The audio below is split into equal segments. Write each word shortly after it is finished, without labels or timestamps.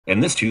In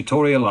this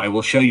tutorial I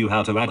will show you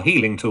how to add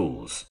healing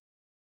tools.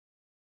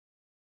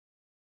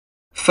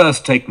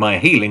 First, take my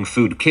healing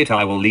food kit.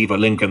 I will leave a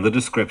link in the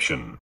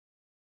description.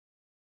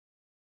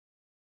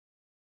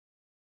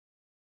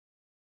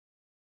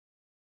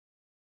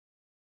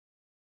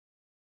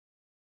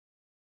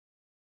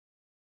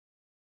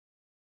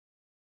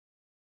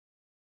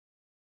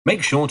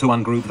 Make sure to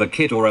ungroup the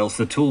kit or else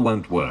the tool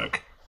won't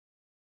work.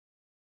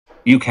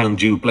 You can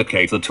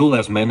duplicate the tool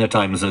as many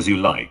times as you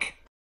like.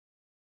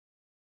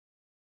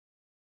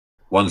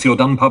 Once you're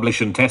done,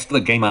 publish and test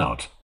the game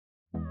out.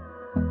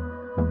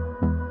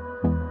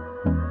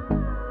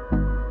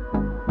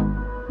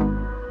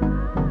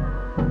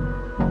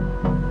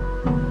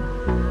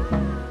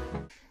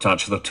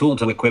 Touch the tool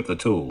to equip the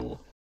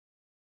tool.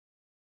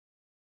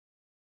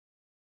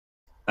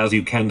 As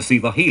you can see,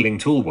 the healing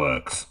tool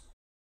works.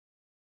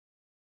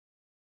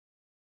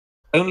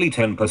 Only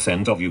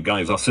 10% of you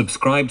guys are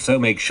subscribed, so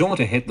make sure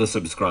to hit the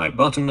subscribe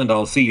button and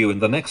I'll see you in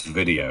the next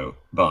video.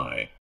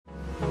 Bye.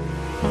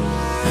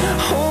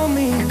 Hold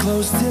me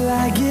close till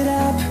I get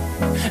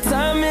up.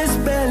 Time is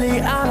barely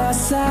on our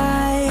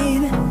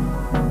side.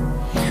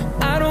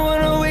 I don't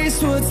wanna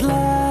waste what's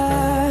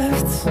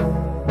left.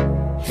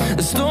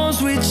 The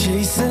storms we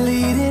chase are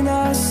leading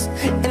us,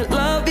 and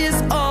love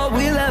is all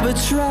we'll ever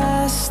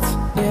trust.